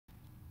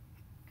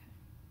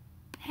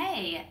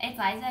Hey, it's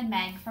Liza and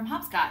Meg from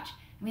Hopscotch,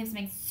 and we have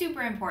something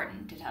super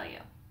important to tell you.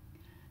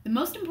 The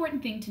most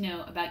important thing to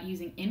know about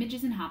using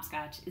images in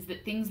Hopscotch is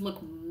that things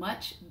look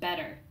much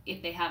better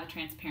if they have a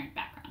transparent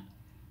background.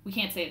 We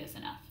can't say this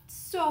enough.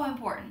 So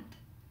important.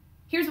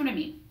 Here's what I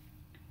mean.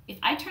 If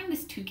I turn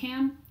this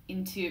toucan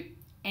into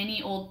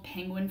any old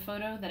penguin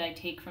photo that I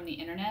take from the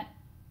internet,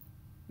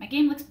 my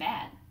game looks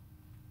bad.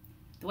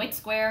 The white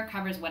square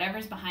covers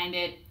whatever's behind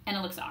it, and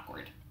it looks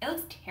awkward. It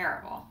looks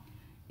terrible.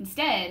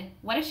 Instead,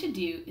 what I should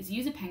do is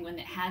use a penguin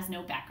that has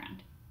no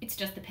background. It's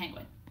just the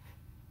penguin.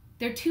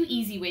 There are two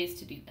easy ways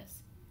to do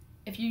this.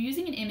 If you're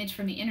using an image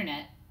from the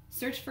internet,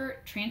 search for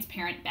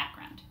transparent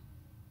background.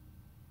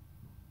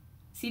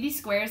 See these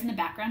squares in the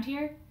background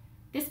here?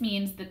 This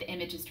means that the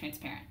image is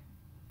transparent.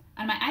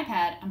 On my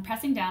iPad, I'm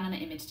pressing down on the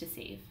image to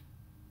save.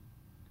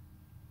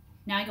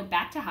 Now I go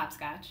back to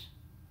Hopscotch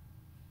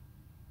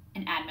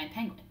and add my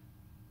penguin.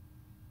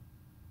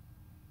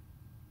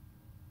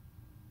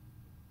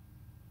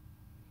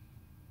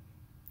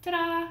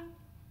 Ta-da!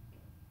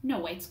 No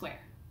white square.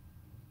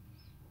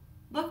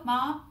 Look,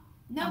 Mom,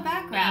 no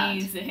background.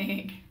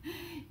 Amazing.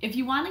 If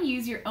you want to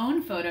use your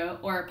own photo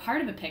or a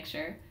part of a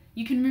picture,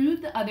 you can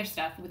remove the other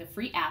stuff with a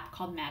free app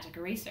called Magic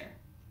Eraser.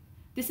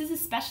 This is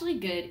especially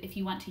good if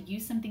you want to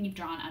use something you've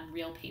drawn on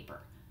real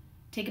paper.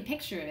 Take a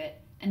picture of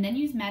it and then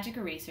use Magic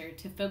Eraser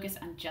to focus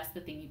on just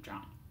the thing you've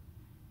drawn.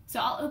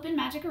 So I'll open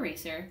Magic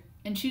Eraser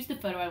and choose the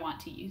photo I want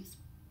to use.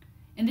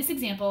 In this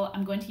example,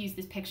 I'm going to use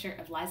this picture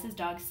of Liza's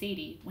dog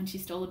Sadie when she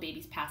stole a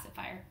baby's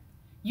pacifier.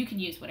 You can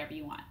use whatever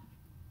you want.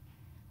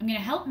 I'm going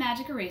to help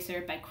Magic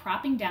Eraser by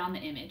cropping down the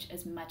image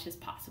as much as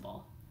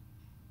possible.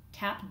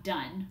 Tap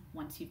Done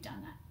once you've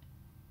done that.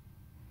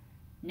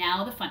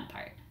 Now the fun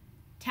part.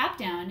 Tap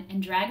down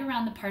and drag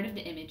around the part of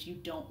the image you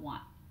don't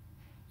want.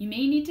 You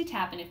may need to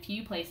tap in a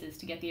few places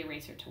to get the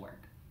eraser to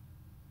work.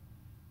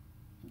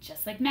 And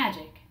just like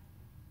magic,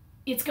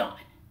 it's gone.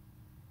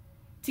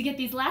 To get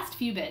these last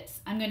few bits,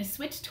 I'm going to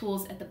switch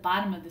tools at the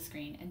bottom of the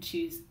screen and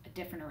choose a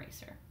different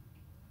eraser.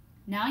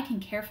 Now I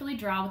can carefully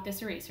draw with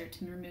this eraser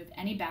to remove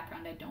any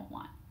background I don't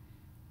want.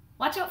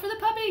 Watch out for the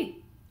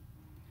puppy!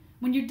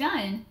 When you're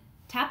done,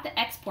 tap the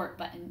Export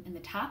button in the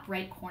top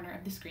right corner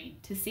of the screen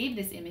to save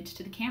this image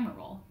to the camera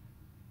roll.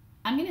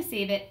 I'm going to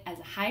save it as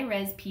a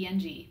high-res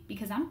PNG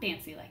because I'm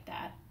fancy like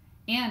that,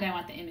 and I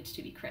want the image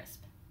to be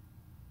crisp.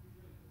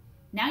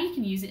 Now you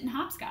can use it in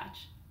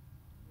Hopscotch.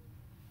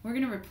 We're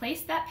going to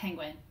replace that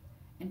penguin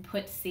and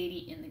put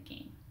Sadie in the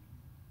game.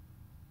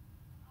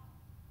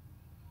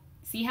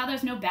 See how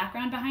there's no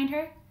background behind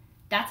her?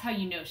 That's how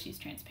you know she's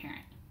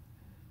transparent.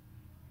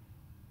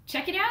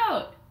 Check it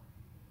out!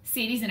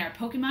 Sadie's in our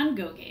Pokemon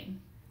Go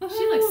game. Woohoo!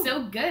 She looks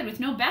so good with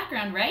no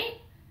background, right?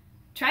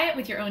 Try it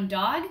with your own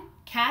dog,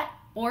 cat,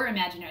 or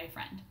imaginary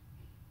friend.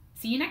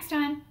 See you next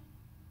time!